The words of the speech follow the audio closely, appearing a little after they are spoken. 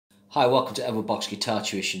Hi, welcome to Everbox Guitar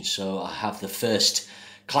Tuition. So I have the first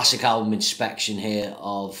classic album inspection here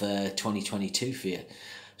of 2022 for you.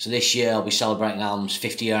 So this year I'll be celebrating albums,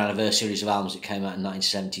 50-year anniversaries of albums that came out in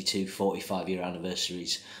 1972, 45-year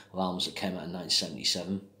anniversaries of albums that came out in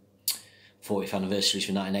 1977, 40th anniversaries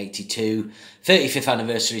for 1982, 35th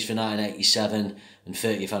anniversaries for 1987, and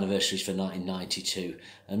 30th anniversaries for 1992.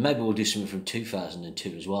 And maybe we'll do something from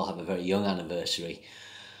 2002 as well, have a very young anniversary.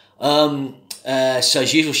 So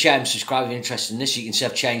as usual, share and subscribe if you're interested in this. You can see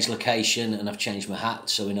I've changed location and I've changed my hat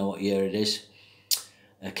so we know what year it is.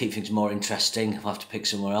 Keep things more interesting. I'll have to pick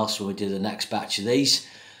somewhere else when we do the next batch of these.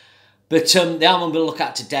 But the album I'm going to look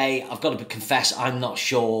at today, I've got to confess, I'm not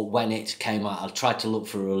sure when it came out. I tried to look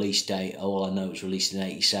for a release date. All I know it was released in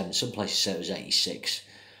 87. Some places say it was 86.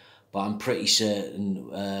 But I'm pretty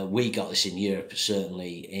certain we got this in Europe,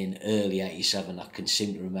 certainly in early 87. I can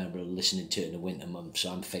seem to remember listening to it in the winter months, so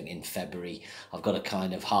I'm thinking February. I've got a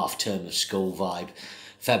kind of half-term of school vibe,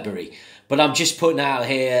 February. But I'm just putting out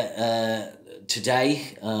here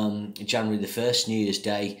today, January the 1st, New Year's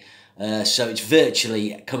Day. So it's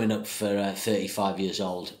virtually coming up for 35 years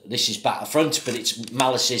old. This is back front, but it's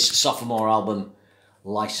Malice's sophomore album,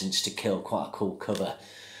 License to Kill. Quite a cool cover.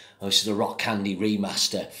 This is the Rock Candy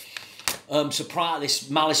remaster. So prior to this,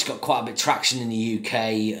 Malice got quite a bit of traction in the UK,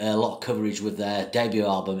 a lot of coverage with their debut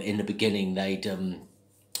album. In the beginning, they'd done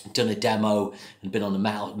a demo and been on the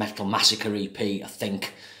Metal Massacre EP, I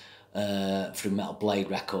think, through Metal Blade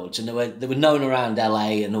Records. And they were known around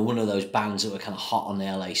LA, and they're one of those bands that were kind of hot on the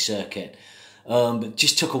LA circuit. But it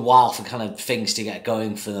just took a while for kind of things to get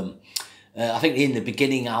going for them. I think the In the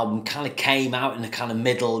Beginning album kind of came out in the kind of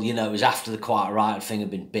middle, you know, it was after the Quiet Riot thing had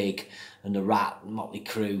been big, and the Rat, Motley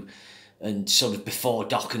Crue, and sort of before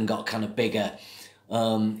Dokken got kind of bigger.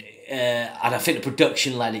 And I think the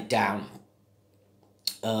production let it down.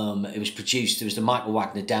 It was produced, there was the Michael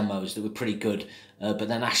Wagner demos that were pretty good, but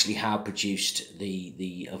then Ashley Howe produced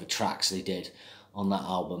the other tracks they did on that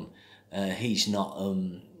album. He's not,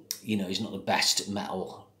 you know, he's not the best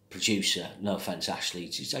metal producer. No offence,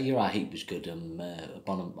 Ashley. You're right, he was good,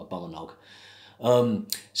 Abominog.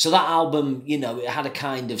 So that album, you know, it had a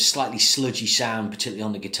kind of slightly sludgy sound, particularly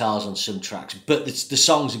on the guitars on some tracks, but the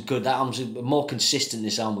songs are good. That album's more consistent,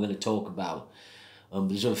 this album we're going to talk about. But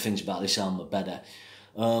there's other things about this album that are better.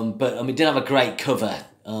 But I mean, it did have a great cover.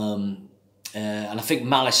 And I think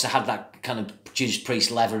Malice had that kind of Judas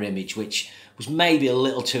Priest leather image, which was maybe a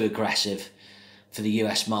little too aggressive for the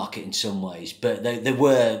US market in some ways. But they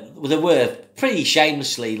were pretty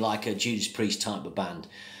shamelessly like a Judas Priest type of band.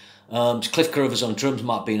 Cliff Carruthers on drums,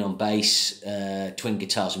 Mark Bean on bass, twin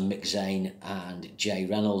guitars and Mick Zane and Jay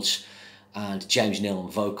Reynolds, and James Neal on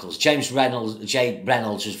vocals. Jay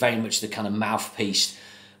Reynolds was very much the kind of mouthpiece,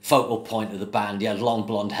 focal point of the band. He had long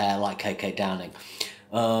blonde hair like KK Downing.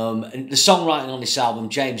 And the songwriting on this album,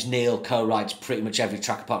 James Neal co-writes pretty much every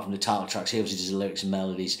track apart from the title tracks. He obviously does the lyrics and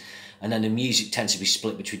melodies. And then the music tends to be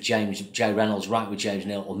split between Jay Reynolds writing with James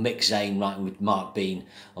Neal, or Mick Zane writing with Mark Bean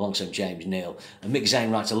alongside James Neal. And Mick Zane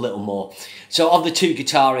writes a little more. So of the two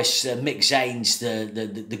guitarists, Mick Zane's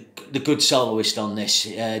the good soloist on this.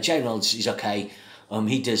 Jay Reynolds is okay.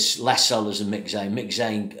 He does less solos than Mick Zane. Mick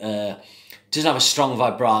Zane doesn't have a strong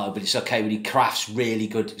vibrato, but it's okay. But he crafts really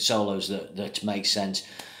good solos that make sense.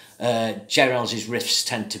 Jay Reynolds' riffs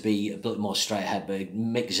tend to be a bit more straight ahead, but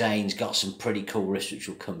Mick Zane's got some pretty cool riffs which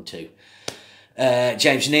we'll come to.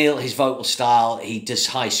 James Neal, his vocal style, he does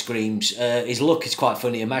high screams. His look is quite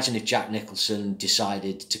funny. Imagine if Jack Nicholson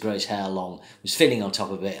decided to grow his hair long, was thinning on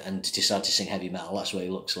top of it, and decided to sing heavy metal. That's what he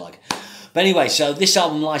looks like. But anyway, so this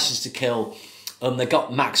album, License to Kill, they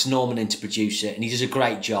got Max Norman in to produce it, and he does a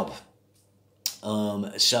great job.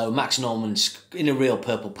 So Max Norman's in a real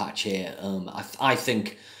purple patch here. I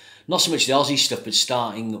think not so much the Aussie stuff, but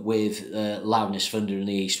starting with Loudness, Thunder in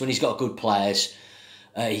the East. When he's got good players,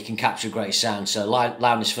 he can capture a great sound. So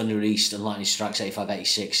Loudness, Thunder East and Lightning Strikes 85,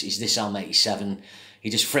 86 is this album 87. He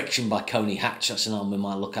does Friction by Coney Hatch. That's an album we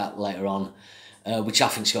might look at later on, which I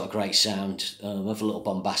think's got a great sound, of a little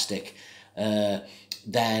bombastic.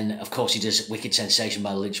 Then, of course, he does Wicked Sensation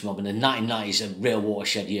by Lynch Mob, and the 1990s is a real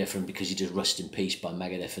watershed year for him because he does Rust in Peace by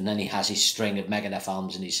Megadeth, and then he has his string of Megadeth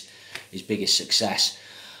albums and his biggest success.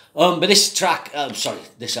 But this track,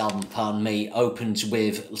 this album, pardon me, opens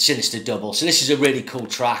with Sinister Double. So this is a really cool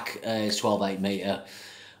track. It's 12/8 meter.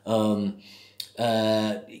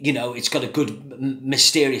 You know, it's got a good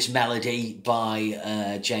mysterious melody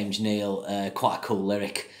by James Neal, quite a cool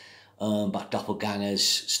lyric. About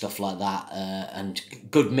doppelgangers, stuff like that, and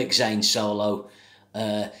good Mick Zane solo.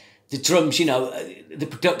 The drums, you know, the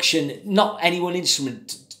production, not any one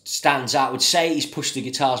instrument stands out. I would say he's pushed the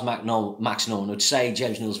guitars, Max Norman. I would say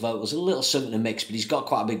James Neal's vocals a little something to mix, but he's got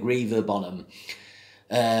quite a big reverb on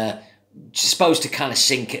them. Supposed to kind of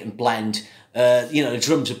sync it and blend. You know, the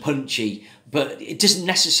drums are punchy, but it doesn't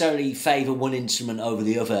necessarily favour one instrument over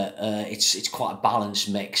the other. It's quite a balanced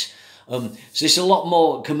mix. So it's a lot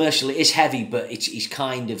more commercial. It is heavy, but he's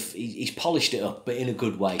polished it up, but in a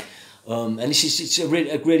good way. And it's a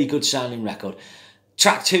really good sounding record.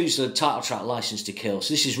 Track 2 is the title track, License to Kill.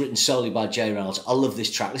 So this is written solely by Jay Reynolds. I love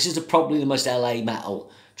this track. This is probably the most LA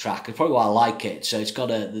metal track. It's probably why I like it. So it's got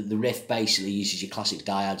the riff basically uses your classic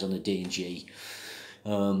diehards on the D and G.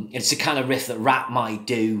 It's the kind of riff that Rat might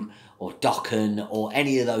do, or Dokken, or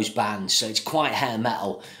any of those bands. So it's quite hair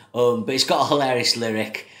metal, but it's got a hilarious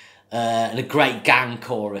lyric and a great gang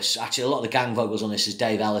chorus. Actually, a lot of the gang vocals on this is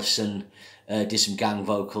Dave Ellison did some gang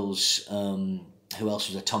vocals. Who else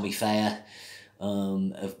was there? Tommy Thayer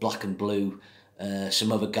of Black and Blue.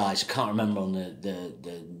 Some other guys. I can't remember on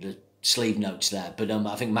the sleeve notes there, but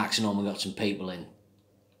I think Max Norman got some people in.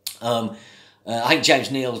 I think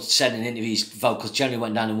James Neal said in interviews vocals generally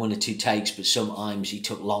went down in 1 or 2 takes, but sometimes he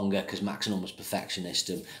took longer because Max Norman's perfectionist.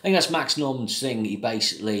 And I think that's Max Norman's thing. He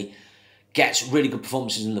basically gets really good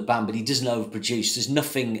performances in the band, but he doesn't overproduce. There's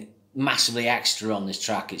nothing massively extra on this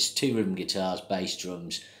track. It's 2 rhythm guitars, bass,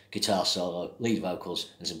 drums, guitar solo, lead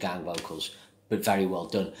vocals, and some gang vocals, but very well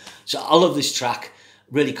done. So I love this track.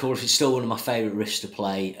 Really cool. It's still one of my favourite riffs to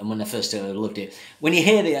play, and when I first heard it, I loved it. When you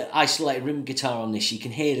hear the isolated rhythm guitar on this, you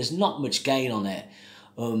can hear there's not much gain on it,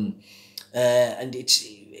 and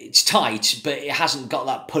it's tight, but it hasn't got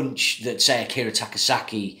that punch that, say, Akira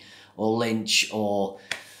Takasaki or Lynch or,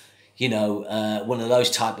 you know, one of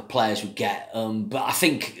those type of players would get. But I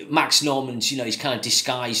think Max Norman's, you know, he's kind of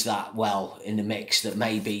disguised that well in the mix, that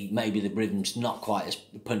maybe the rhythm's not quite as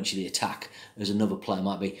punchy the attack as another player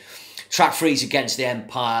might be. Track 3 is Against the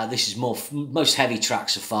Empire. This is most heavy track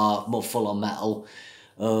so far, more full on metal.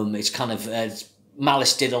 It's kind of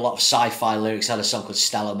Malice did a lot of sci-fi lyrics. Had a song called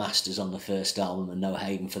Stellar Masters on the first album, and No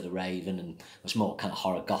Haven for the Raven, and it was more kind of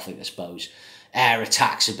horror gothic, I suppose. Air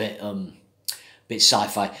Attack's a bit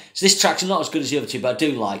sci-fi. So this track's not as good as the other two, but I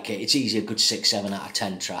do like it. It's easily a good 6, 7 out of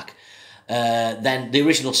 10 track. Then the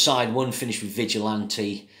original side 1 finished with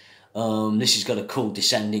Vigilante. This has got a cool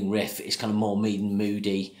descending riff. It's kind of more mean and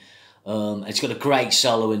moody. It's got a great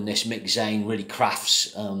solo in this. Mick Zane really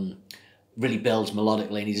crafts, really builds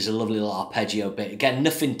melodically, and he does a lovely little arpeggio bit. Again,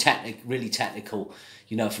 nothing really technical.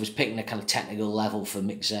 You know, if I was picking a kind of technical level for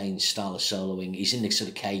Mick Zane's style of soloing, he's in the sort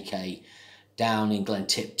of KK, down in Glenn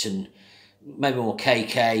Tipton, maybe more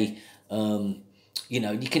KK. You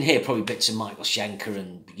know, you can hear probably bits of Michael Schenker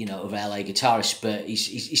and, you know, of LA guitarists, but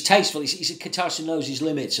he's tasteful. He's a guitarist who knows his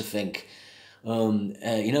limits, I think. He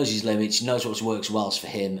knows his limits, he knows what works well for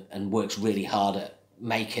him, and works really hard at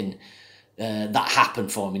making that happen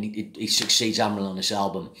for him, and he succeeds admirably on this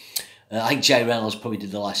album. I think Jay Reynolds probably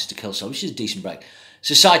did the License to Kill song, which is a decent break.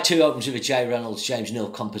 So side 2 opens with a Jay Reynolds, James Neal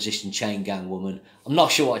composition, Chain Gang Woman. I'm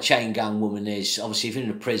not sure what a chain gang woman is. Obviously, if you're in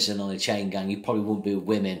a prison on a chain gang, you probably wouldn't be with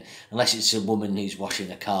women, unless it's a woman who's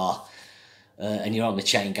washing a car. And you're on the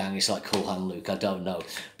chain gang, it's like Cool Hand Luke, I don't know.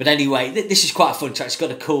 But anyway, this is quite a fun track. It's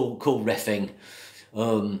got a cool riffing.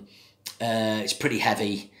 It's pretty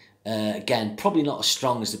heavy. Again, probably not as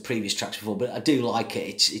strong as the previous tracks before, but I do like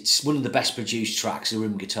it. It's one of the best produced tracks. The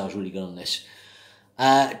rhythm guitar's really good on this.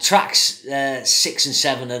 Tracks 6 and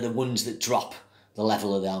 7 are the ones that drop the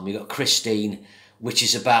level of the album. You've got Christine, which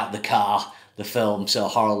is about the car, the film, so a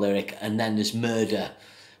horror lyric. And then there's Murder,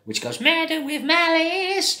 which goes, Murder with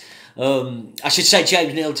Malice. I should say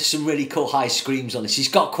James Neal does some really cool high screams on this. He's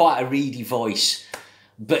got quite a reedy voice,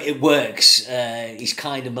 but it works. He's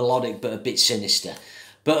kind of melodic, but a bit sinister.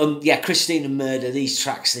 But yeah, Christine and Murder, these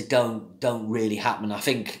tracks, they don't really happen. I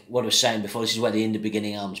think what I was saying before, this is where the In the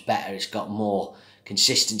Beginning album's better. It's got more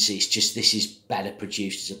consistency. It's just this is better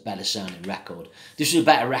produced. It's a better sounding record. This was a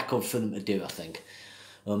better record for them to do, I think.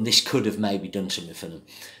 This could have maybe done something for them.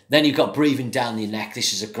 Then you've got Breathing Down Your Neck.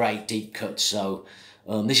 This is a great deep cut, so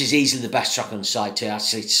this is easily the best track on side 2.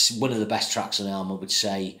 Actually, it's one of the best tracks on the album, I would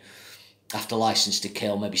say, after License to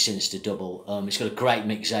Kill, maybe Sinister Double. It's got a great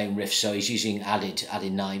Mick Zane riff, so he's using added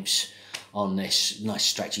ninths on this, nice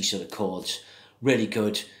stretchy sort of chords. Really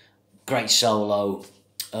good, great solo,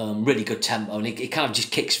 really good tempo, and it kind of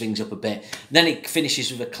just kicks things up a bit. And then it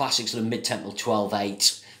finishes with a classic sort of mid-tempo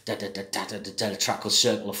 12/8, a track called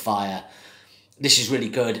Circle of Fire. This is really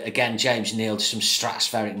good. Again, James Neal, some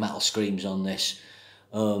stratospheric metal screams on this.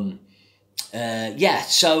 Yeah,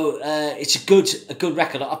 so it's a good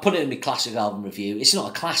record. I put it in my classic album review. It's not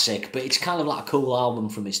a classic, but it's kind of like a cool album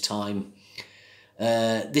from its time.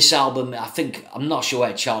 This album, I'm not sure where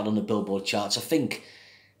it charted on the Billboard charts. I think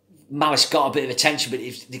Malice got a bit of attention, but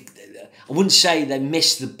I wouldn't say they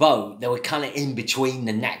missed the boat. They were kind of in between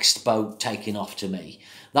the next boat taking off to me.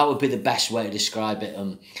 That would be the best way to describe it.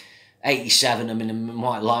 87, I mean, it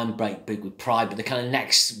might line break big with Pride, but the kind of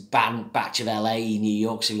next batch of LA, New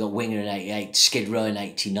York, so we got Winger in 88, Skid Row in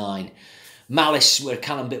 89. Malice were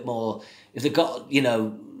kind of a bit more, if they got, you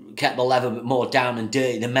know, kept the level a bit more down and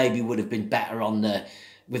dirty, they maybe would have been better on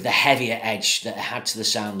with the heavier edge that it had to the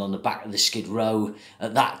sound on the back of the Skid Row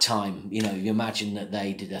at that time. You know, you imagine that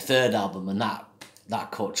they did a third album and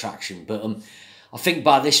that caught traction. But I think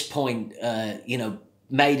by this point, you know,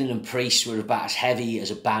 Maiden and Priest were about as heavy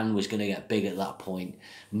as a band was going to get big at that point.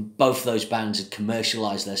 Both those bands had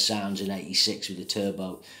commercialised their sounds in 86 with the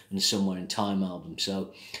Turbo and the Somewhere in Time album.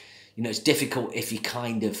 So, you know, it's difficult if you're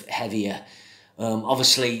kind of heavier.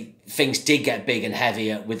 Obviously, things did get big and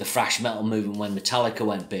heavier with the thrash metal movement when Metallica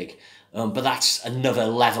went big. But that's another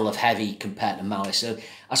level of heavy compared to Malice. So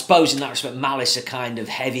I suppose in that respect, Malice are kind of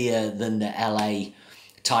heavier than the LA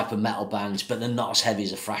type of metal bands, but they're not as heavy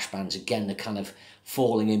as the thrash bands. Again, they're kind of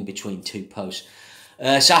falling in between two posts.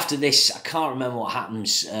 So after this, I can't remember what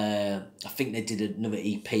happens. I think they did another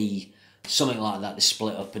EP, something like that. They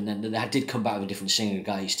split up, and then they did come back with a different singer. A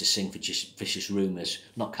guy who used to sing for Vicious Rumours,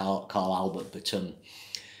 not Carl Albert, but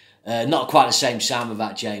not quite the same sound with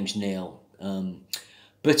that James Neal.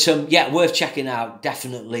 Yeah, worth checking out.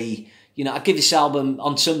 Definitely, you know, I give this album,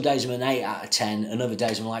 on some days I'm an 8 out of 10, and other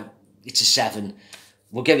days I'm like, it's a 7.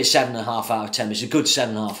 We'll give it 7.5 out of 10. It's a good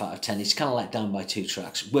 7.5 out of 10. It's kind of let down by 2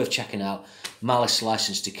 tracks. Worth checking out. Malice,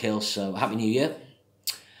 License to Kill. So, Happy New Year.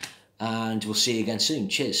 And we'll see you again soon.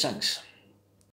 Cheers. Thanks.